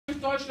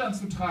Deutschland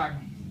zu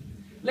tragen.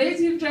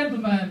 Ladies and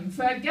Gentlemen,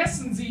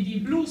 vergessen Sie die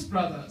Blues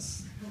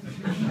Brothers.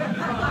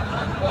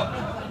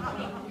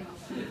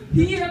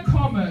 Hier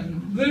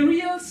kommen the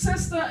real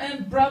sister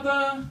and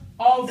brother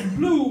of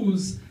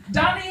blues,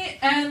 Dani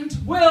and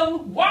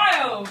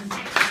Wilde.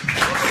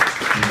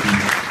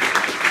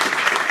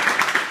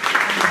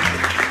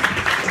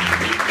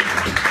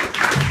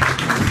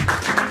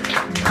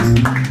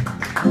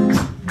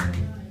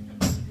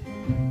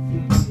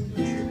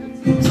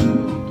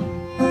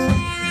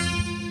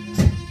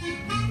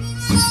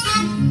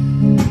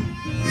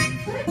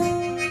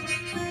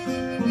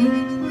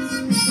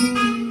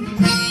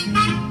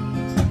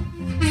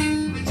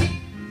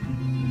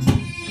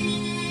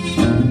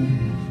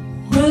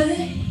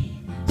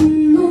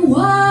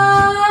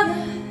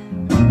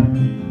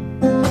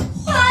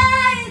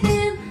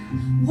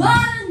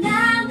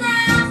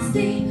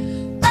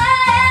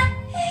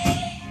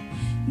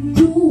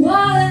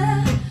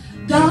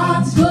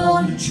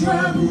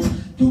 Trouble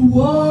the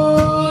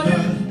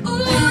water,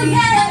 oh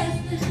yes.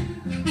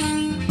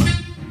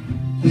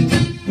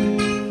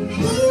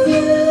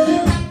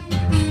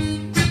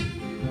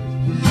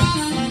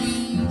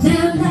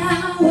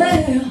 Now,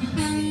 well,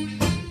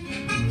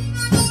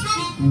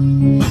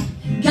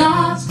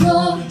 God's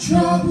gonna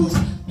trouble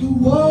the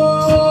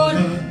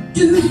water.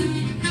 Do you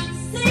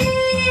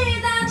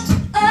see that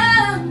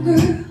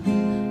girl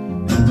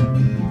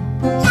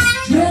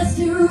dressed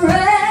in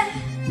red?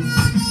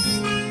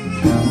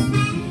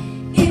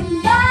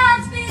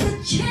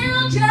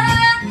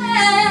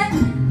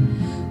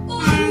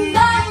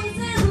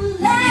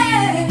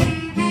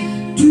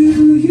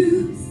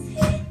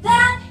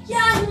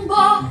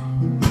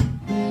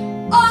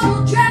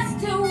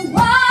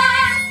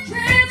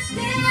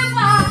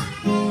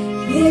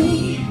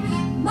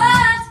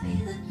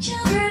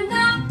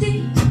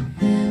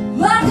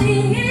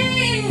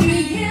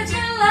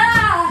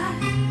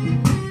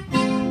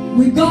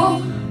 We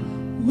go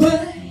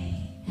way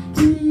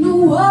in the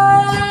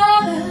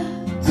water,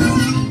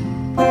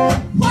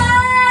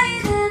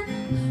 waiting,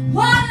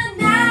 water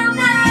now,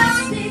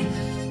 see,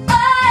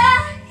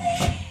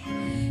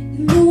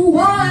 in the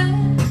water,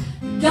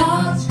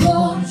 God's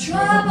gonna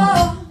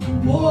trouble the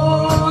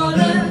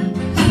water,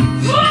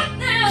 right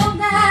now,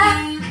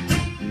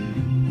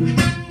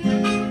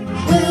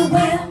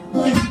 well,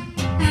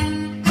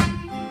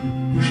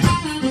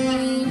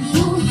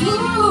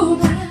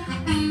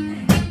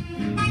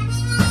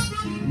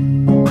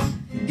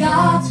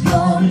 God's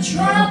gonna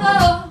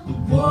trouble the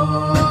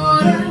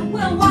water.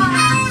 Well, why?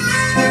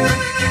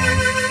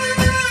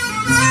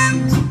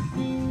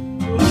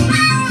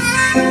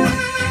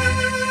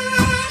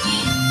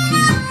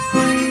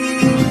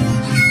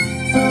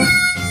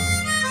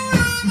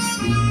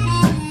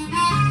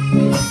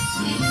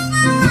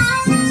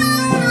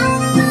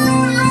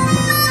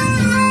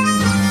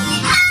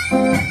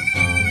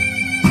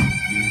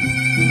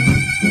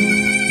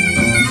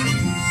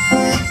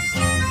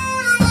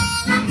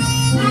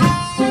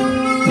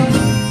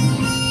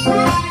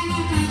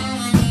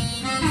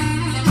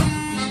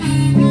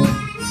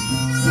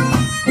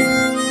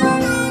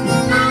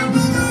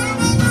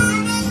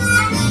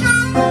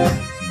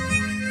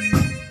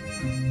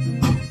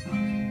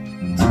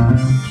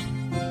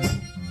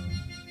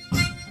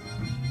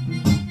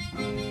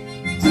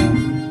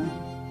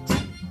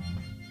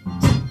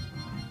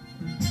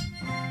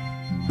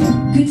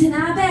 Guten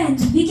Abend,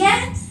 wie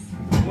geht's?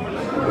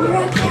 You're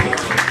okay?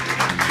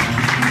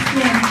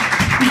 Yeah.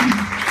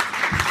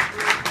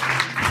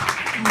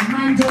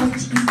 Mein Deutsch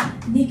ist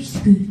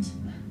nicht gut,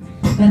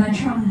 but I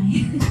try.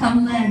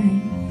 I'm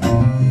learning.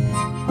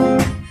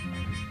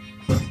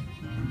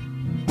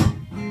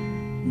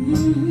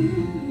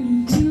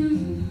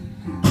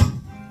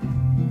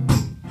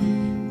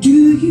 Do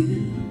you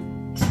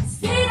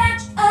see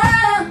that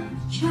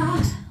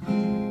child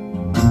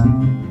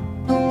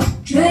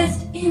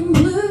dressed in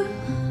blue?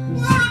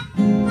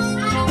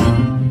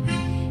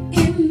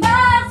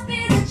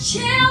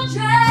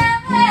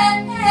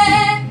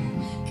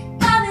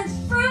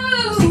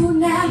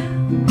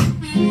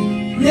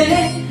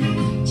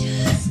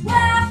 Just where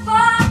I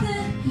thought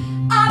that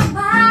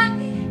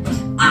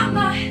I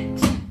might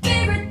be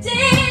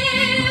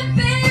redeemed.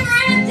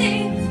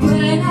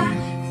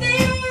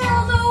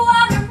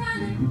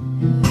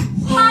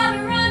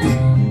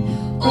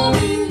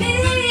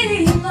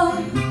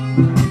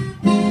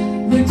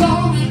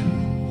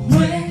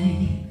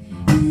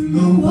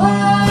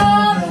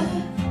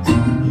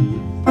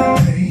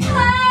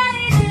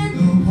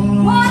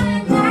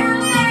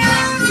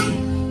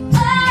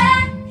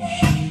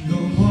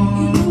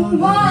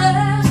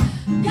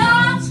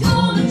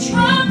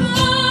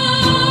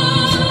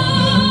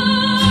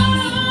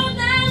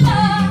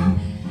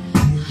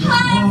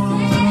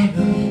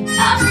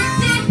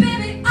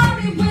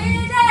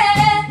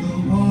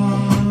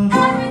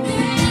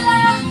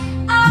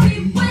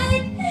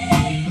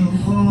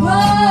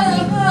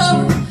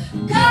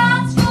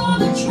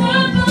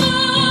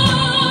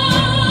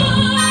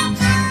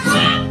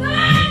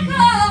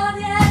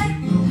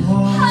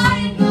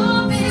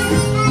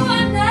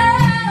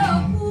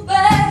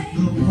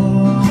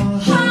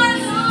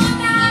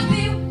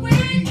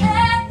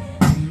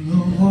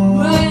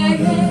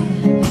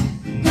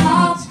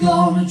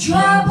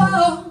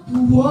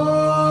 Whoa.